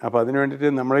തോന്നി. അപ്പോൾ അതിന് വേണ്ടിയിട്ട്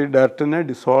നമ്മൾ ഈ ഡർട്ടിനെ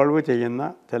ഡിസോൾവ് ചെയ്യുന്ന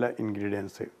ചില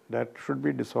ingredients, dirt should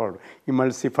be dissolve,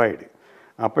 ഇമൾസിഫൈഡ്.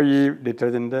 അപ്പോൾ ഈ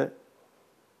ഡിറ്റർജൻറ്റ്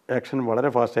ആക്ഷൻ വളരെ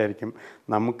ഫാസ്റ്റായിരിക്കും.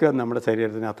 നമുക്ക് നമ്മുടെ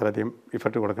ശരീരത്തിന് അത്രയധികം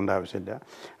ഇഫക്റ്റ് കൊടുക്കേണ്ട ആവശ്യമില്ല.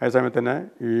 അതേസമയത്ത് തന്നെ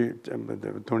ഈ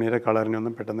തുണിയുടെ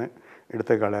കളറിനൊന്നും പെട്ടെന്ന്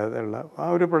എടുത്ത് കളയാതെ ഉള്ള ആ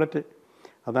ഒരു പ്രൊഡക്റ്റ്,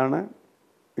 അതാണ്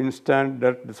ഇൻസ്റ്റാൻറ്റ്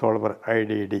ഡർട്ട് ഡിസോൾവർ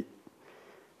IDD.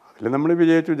 അതിൽ നമ്മൾ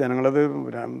വിജയിച്ചു. ജനങ്ങളത്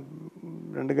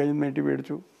 2 കൈ നീട്ടി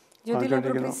മേടിച്ചു.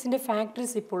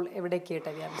 ഫാക്ടറീസ് ഇപ്പോൾ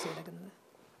എവിടേക്കായിട്ടാണ് വ്യാപിച്ചു കിടക്കുന്നത്?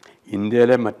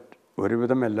 ഇന്ത്യയിലെ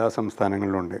ഒരുവിധം എല്ലാ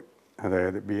സംസ്ഥാനങ്ങളിലുണ്ട്.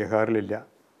 അതായത് ബീഹാറിലില്ല,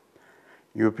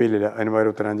 UP-യിലില്ല, അതിന്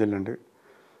പകരം ഉത്തരാഞ്ചലിലുണ്ട്,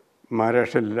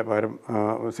 മഹാരാഷ്ട്രയിലില്ല, പകരം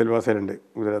സിൽവാസയിലുണ്ട്,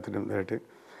 ഗുജറാത്തിലുണ്ടായിട്ട്,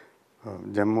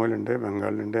 ജമ്മുവിലുണ്ട്,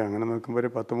 ബംഗാളിലുണ്ട്. അങ്ങനെ നോക്കുമ്പോൾ ഒരു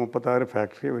 10-36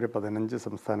 ഫാക്ടറി ഒരു 15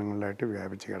 സംസ്ഥാനങ്ങളിലായിട്ട്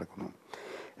വ്യാപിച്ച് കിടക്കുന്നു.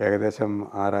 ഏകദേശം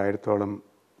 6000-ഓളം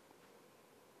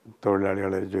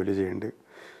തൊഴിലാളികൾ ജോലി ചെയ്യുന്നുണ്ട്.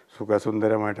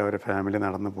 സുഖസുന്ദരമായിട്ട് അവരുടെ ഫാമിലി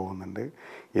നടന്നു പോകുന്നുണ്ട്.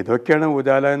 ഇതൊക്കെയാണ്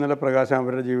ഉജാല എന്നുള്ള പ്രകാശം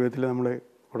അവരുടെ ജീവിതത്തിൽ നമ്മൾ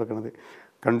കൊടുക്കുന്നത്.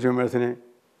 കൺസ്യൂമേഴ്സിന്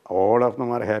all of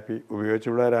them are happy.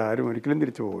 ഉപയോഗിച്ചുള്ളവരാരും ഒരിക്കലും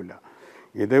തിരിച്ചു പോകില്ല.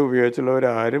 ഇത്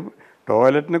ഉപയോഗിച്ചുള്ളവരാരും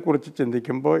ടോയ്ലറ്റിനെ കുറിച്ച്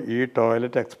ചിന്തിക്കുമ്പോൾ ഈ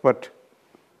toilet expert,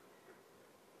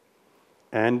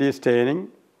 anti staining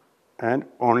and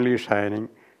only shining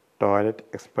toilet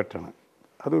എക്സ്പെർട്ടാണ്.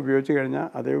 അത് ഉപയോഗിച്ച് കഴിഞ്ഞാൽ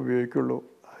അതേ ഉപയോഗിക്കുള്ളൂ,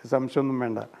 അത് സംശയമൊന്നും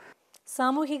വേണ്ട.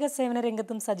 സാമൂഹിക സേവന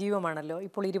രംഗത്തും സജീവമാണല്ലോ.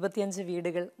 ഇപ്പോൾ 25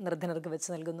 വീടുകൾ നിർധനർക്ക് വെച്ച്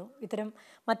നൽകുന്നു. ഇത്തരം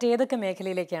മറ്റേതൊക്കെ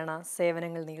മേഖലയിലേക്കാണ്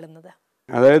സേവനങ്ങൾ നീളുന്നത്?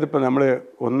 അതായത് ഇപ്പോൾ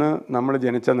നമ്മൾ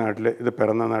ജനിച്ച നാട്ടിൽ, ഇത്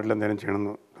പിറന്ന നാട്ടിൽ എന്തെങ്കിലും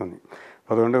ചെയ്യണമെന്ന് തോന്നി.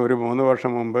 അതുകൊണ്ട് ഒരു 3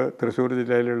 വർഷം മുമ്പ് തൃശ്ശൂർ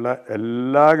ജില്ലയിലുള്ള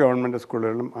എല്ലാ ഗവൺമെൻറ്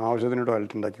സ്കൂളുകളിലും ആവശ്യത്തിന്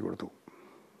ടോയ്ലറ്റ് ഉണ്ടാക്കി കൊടുത്തു.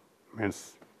 മീൻസ്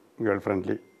ഗേൾ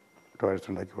ഫ്രണ്ട്ലി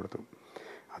ടോയ്ലറ്റ്സ് ഉണ്ടാക്കി കൊടുത്തു.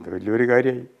 അത് വലിയൊരു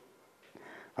കാര്യമായി.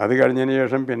 അത് കഴിഞ്ഞതിന്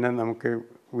ശേഷം പിന്നെ നമുക്ക്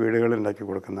വീടുകൾ ഉണ്ടാക്കി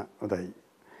കൊടുക്കുന്ന ഇതായി.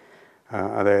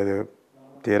 അതായത്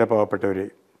തീരെ പാവപ്പെട്ടവർ,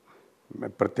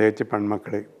 പ്രത്യേകിച്ച്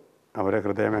പെൺമക്കൾ, അവരെ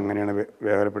ഹൃദയം എങ്ങനെയാണ്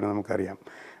വേദനപ്പെടുന്നത് നമുക്കറിയാം.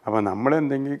 അപ്പോൾ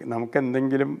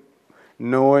നമുക്കെന്തെങ്കിലും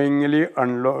നോയിങ്ലി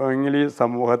അൺനോയിങ്ലി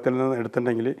സമൂഹത്തിൽ നിന്ന്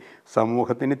എടുത്തിട്ടുണ്ടെങ്കിൽ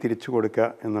സമൂഹത്തിന് തിരിച്ചു കൊടുക്കുക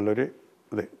എന്നുള്ളൊരു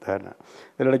ധാരണ.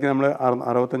 ഇതിലിടയ്ക്ക് നമ്മൾ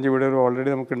 65 വീടുകൾ ഓൾറെഡി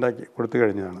നമുക്ക് ഉണ്ടാക്കി കൊടുത്തു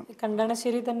കഴിഞ്ഞതാണ്.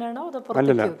 കണ്ടാണശ്ശേരി തന്നെയാണോ?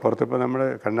 അല്ലല്ല, പുറത്തിപ്പോൾ നമ്മൾ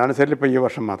കണ്ടാണശ്ശേരിയിൽ ഇപ്പോൾ ഈ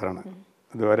വർഷം മാത്രമാണ്.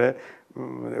 ഇതുവരെ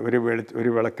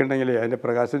ഒരു വിളക്കുണ്ടെങ്കിൽ അതിൻ്റെ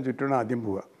പ്രകാശം ചുറ്റുമാണ് ആദ്യം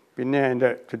പോവുക, പിന്നെ അതിൻ്റെ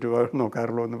ചുറ്റുപാട്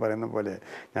നോക്കാറുള്ളൂ എന്ന് പറയുന്ന പോലെ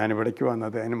ഞാനിവിടേക്ക്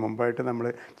വന്നത്. അതിന് മുമ്പായിട്ട് നമ്മൾ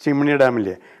ചിമ്മിണി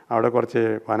ഡാമില്ലേ, അവിടെ കുറച്ച്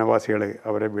വനവാസികൾ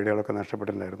അവരെ വീടുകളൊക്കെ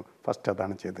നഷ്ടപ്പെട്ടിട്ടുണ്ടായിരുന്നു. ഫസ്റ്റ്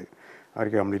അതാണ് ചെയ്തത്,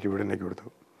 അവർക്ക് കംപ്ലീറ്റ് വീടുണ്ടാക്കി കൊടുത്തു.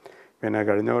 പിന്നെ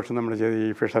കഴിഞ്ഞ വർഷം നമ്മൾ ചെയ്ത്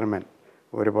ഈ ഫിഷർമാൻ,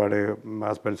 ഒരുപാട്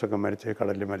ഹസ്ബൻഡ്സൊക്കെ മരിച്ച്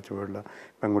കടലിൽ മരിച്ചു പോയുള്ള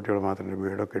പെൺകുട്ടികൾ മാത്രമല്ല,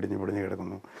 വീടൊക്കെ ഇടിഞ്ഞ് പൊടിഞ്ഞ്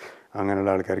കിടക്കുന്നു,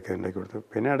 അങ്ങനെയുള്ള ആൾക്കാർക്ക് ഉണ്ടാക്കി കൊടുത്തു.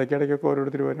 പിന്നെ ഇടയ്ക്കിടയ്ക്കൊക്കെ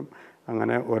ഓരോരുത്തർ വരും.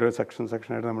 അങ്ങനെ ഓരോ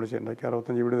സെക്ഷനായിട്ട് നമ്മൾ ഉണ്ടാക്കി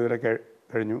 65 വീട് ഇതുവരെ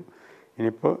കഴിഞ്ഞു.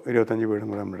 ഇനിയിപ്പോൾ 25 വീടും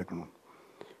കൂടെ നമ്മൾ എടുക്കണം.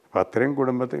 അപ്പോൾ അത്രയും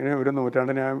കുടുംബത്തിന് ഒരു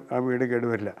നൂറ്റാണ്ടിന് ആ വീട്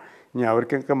കേടുവരില്ല. ഇനി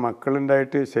അവർക്കൊക്കെ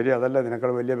മക്കളുണ്ടായിട്ട് ശരി, അതല്ല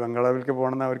ഇതിനേക്കാൾ വലിയ ബംഗാളാവിലേക്ക്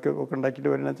പോകണമെന്ന് അവർക്ക് ഒക്കെ ഉണ്ടാക്കിയിട്ട്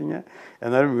വരുന്ന വെച്ച് കഴിഞ്ഞാൽ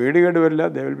എന്നാലും വീട് കേടുവരില്ല.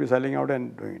 They will be selling out and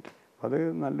doing it. അത്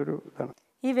നല്ലൊരു ഇതാണ്.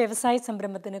 ഈ വ്യവസായ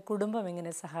സംരംഭത്തിന് കുടുംബം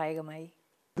എങ്ങനെ സഹായകമായി?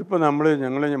 ഇതിപ്പോൾ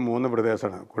ഞങ്ങൾ 3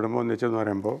 ബ്രദേഴ്സാണ്. കുടുംബം ഒന്നിച്ചെന്ന്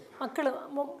പറയുമ്പോൾ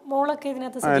മോളൊക്കെ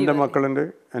ഇതിനകത്ത് എൻ്റെ മക്കളുണ്ട്.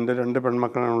 എൻ്റെ 2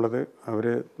 പെൺമക്കളാണുള്ളത്. അവർ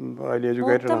വലിയ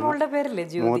എഡ്യൂക്കേറ്റഡ് ആണ്.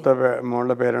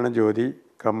 മോളുടെ പേരാണ് ജ്യോതി.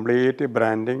 കംപ്ലീറ്റ്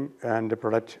ബ്രാൻഡിങ് ആൻഡ്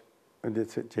പ്രൊഡക്റ്റ് ഇത്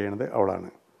ചെയ്യണത് അവളാണ്.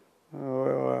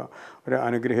 ഒരു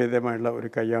അനുഗ്രഹീതമായിട്ടുള്ള ഒരു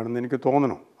കൈയാണെന്ന് എനിക്ക്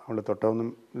തോന്നുന്നു. അവൾ തൊട്ടൊന്നും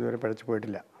ഇതുവരെ പഠിച്ചു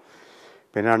പോയിട്ടില്ല.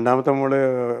 പിന്നെ രണ്ടാമത്തെ മോള്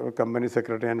കമ്പനി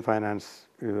സെക്രട്ടറി ആൻഡ് ഫൈനാൻസ്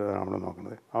ഇതാണ് നമ്മൾ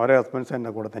നോക്കുന്നത്. അവരെ ഹസ്ബൻഡ്സ്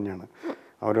എൻ്റെ കൂടെ തന്നെയാണ്.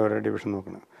 അവരോരോ ഡിവിഷൻ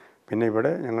നോക്കുന്നത്. പിന്നെ ഇവിടെ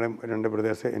ഞങ്ങൾ 2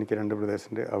 ബ്രദേഴ്സ്, എനിക്ക് 2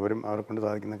 ബ്രദേഴ്സുണ്ട്. അവരെ കൊണ്ട്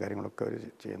സാധിക്കുന്ന കാര്യങ്ങളൊക്കെ അവർ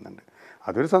ചെയ്യുന്നുണ്ട്.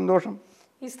 അതൊരു സന്തോഷം.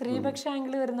 ഈ സ്ത്രീപക്ഷ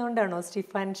ആംഗിൾ വരുന്നതുകൊണ്ടാണോ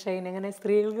സ്റ്റിഫ് ആൻഡ് ഷൈൻ അങ്ങനെ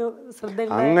സ്ത്രീകൾക്ക് ശ്രദ്ധ?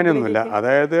 അങ്ങനെയൊന്നുമില്ല.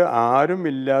 അതായത് ആരും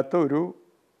ഇല്ലാത്ത ഒരു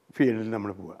ഫീൽഡിൽ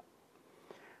നമ്മൾ പോവുക.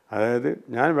 അതായത്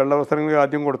ഞാൻ വെള്ള വസ്ത്രങ്ങൾ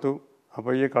ആദ്യം കൊടുത്തു.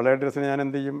 അപ്പോൾ ഈ കളർ ഡ്രസ്സിന് ഞാൻ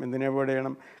എന്ത് ചെയ്യും, എന്തിനെ അവോയ്ഡ്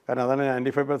ചെയ്യണം? കാരണം അതാണ്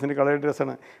 95% കളർ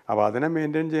ഡ്രസ്സാണ്. അപ്പോൾ അതിനെ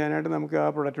മെയിൻറ്റെയിൻ ചെയ്യാനായിട്ട് നമുക്ക് ആ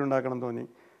പ്രൊഡക്റ്റ് ഉണ്ടാക്കണം തോന്നി.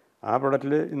 ആ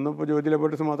പ്രൊഡക്റ്റിൽ ഇന്നിപ്പോൾ ജ്യോതി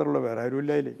ലബോറട്ടറീസ് മാത്രമേ ഉള്ളൂ, വേറെ ആരും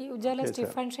ഇല്ല. ഈ ഉജാല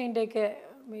സ്റ്റിഫ് ആൻഡ് ഷൈൻ്റെ ഒക്കെ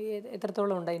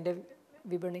എത്രത്തോളം ഉണ്ട് അതിൻ്റെ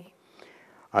വിപണി?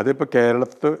 അതിപ്പോൾ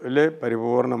കേരളത്തിൽ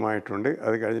പരിപൂർണമായിട്ടുണ്ട്.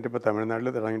 അത് കഴിഞ്ഞിട്ട് ഇപ്പോൾ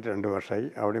തമിഴ്നാട്ടിൽ തുടങ്ങിയിട്ട് 2 വർഷമായി.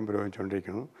 അവിടെയും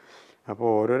പുരോഗമിച്ചുകൊണ്ടിരിക്കുന്നു. അപ്പോൾ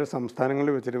ഓരോരോ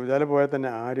സംസ്ഥാനങ്ങളിൽ വെച്ചിട്ട് ഉജാല പോയാൽ തന്നെ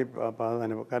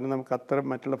പ്രാധാന്യം, കാരണം നമുക്ക് അത്ര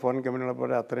മറ്റുള്ള ഫോറിൻ കമ്പനികളെ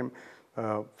പോലെ അത്രയും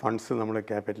ഫണ്ട്സ് നമ്മൾ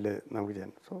ക്യാപിറ്റൽ നമുക്ക്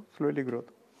ചെയ്യാൻ. So slowly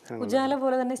growth. ഉജാല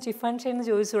പോലെ തന്നെ സ്റ്റിഫ് ആൻഡ് ഷൈൻ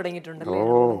ചോയ്സ് തുടങ്ങിയിട്ടുണ്ടല്ലോ.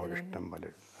 ഇഷ്ടം പോലെ.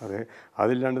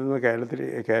 അതില്ലാണ്ട്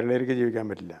കേരളീയർക്ക് ജീവിക്കാൻ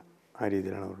പറ്റില്ല. ആ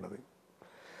രീതിയിലാണ് ഉള്ളത്.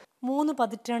 3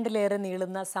 പതിറ്റാണ്ടിലേറെ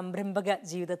നീളുന്ന സംരംഭക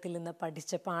ജീവിതത്തിൽ നിന്ന്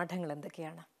പഠിച്ച പാഠങ്ങൾ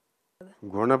എന്തൊക്കെയാണ്?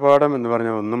 ഗുണപാഠം എന്ന്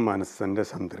പറഞ്ഞാൽ ഒന്നും മനസ്സിൻ്റെ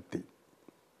സംതൃപ്തി.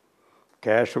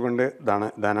 ക്യാഷ് കൊണ്ട്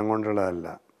ധനം കൊണ്ടുള്ളതല്ല.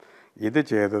 ഇത്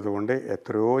ചെയ്തതുകൊണ്ട്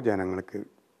എത്രയോ ജനങ്ങൾക്ക്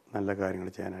നല്ല കാര്യങ്ങൾ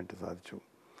ചെയ്യാനായിട്ട് സാധിച്ചു.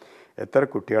 എത്ര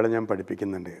കുട്ടികളെ ഞാൻ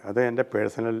പഠിപ്പിക്കുന്നുണ്ട്. അത് എൻ്റെ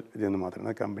പേഴ്സണൽ ഇതെന്ന്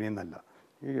മാത്രമാണ്, കമ്പനിയിൽ നിന്നല്ല.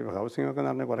 ഈ ഹൗസിംഗ് ഒക്കെ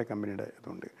എന്ന് പറഞ്ഞാൽ കുറേ കമ്പനിയുടെ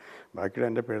ഇതുണ്ട്. ബാക്കിയുള്ള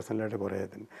എൻ്റെ പേഴ്സണലായിട്ട് കുറേ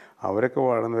ഇതുണ്ട്. അവരൊക്കെ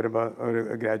വളർന്നു വരുമ്പോൾ ഒരു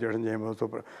ഗ്രാജുവേഷൻ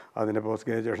ചെയ്യുമ്പോൾ അതിൻ്റെ പോസ്റ്റ്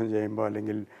ഗ്രാജുവേഷൻ ചെയ്യുമ്പോൾ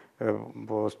അല്ലെങ്കിൽ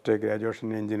പോസ്റ്റ്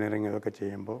ഗ്രാജുവേഷൻ എഞ്ചിനീയറിങ് ഇതൊക്കെ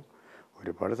ചെയ്യുമ്പോൾ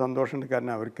ഒരുപാട് സന്തോഷമുണ്ട്.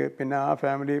 കാരണം അവർക്ക് പിന്നെ ആ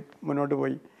ഫാമിലി മുന്നോട്ട്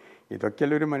പോയി.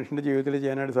 ഇതൊക്കെയല്ലേ ഒരു മനുഷ്യൻ്റെ ജീവിതത്തിൽ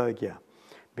ചെയ്യാനായിട്ട് സാധിക്കുക.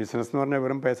 ബിസിനസ് എന്ന് പറഞ്ഞാൽ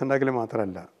വെറും പൈസ ഉണ്ടാക്കൽ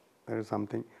മാത്രമല്ല, ഒരു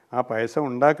സംതിങ്. ആ പൈസ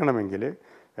ഉണ്ടാക്കണമെങ്കിൽ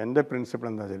എൻ്റെ പ്രിൻസിപ്പിൾ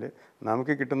എന്താ വെച്ചാൽ,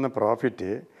 നമുക്ക് കിട്ടുന്ന പ്രോഫിറ്റ്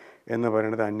എന്ന്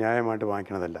പറയുന്നത് അന്യായമായിട്ട്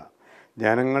വാങ്ങിക്കണതല്ല.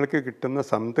 ജനങ്ങൾക്ക് കിട്ടുന്ന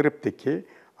സംതൃപ്തിക്ക്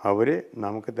അവർ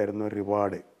നമുക്ക് തരുന്ന ഒരു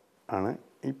റിവാർഡ് ആണ്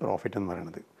ഈ പ്രോഫിറ്റ് എന്ന്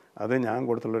പറയുന്നത്. അത് ഞാൻ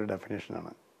കൊടുത്തുള്ളൊരു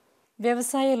ഡെഫിനേഷനാണ്.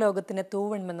 വ്യവസായ ലോകത്തിന്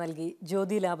തൂവെണ്മ നൽകി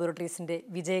ജ്യോതി ലാബോറട്ടറീസിൻ്റെ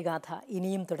വിജയഗാഥ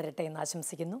ഇനിയും തുടരട്ടെ എന്ന്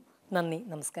ആശംസിക്കുന്നു. നന്ദി,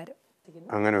 നമസ്കാരം.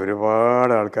 അങ്ങനെ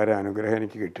ഒരുപാട് ആൾക്കാരെ അനുഗ്രഹം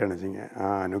എനിക്ക് കിട്ടുകയാണ് വെച്ചെങ്കിൽ ആ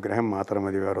അനുഗ്രഹം മാത്രം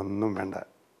മതി, വേറൊന്നും വേണ്ട.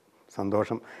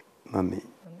 സന്തോഷം. നന്ദി.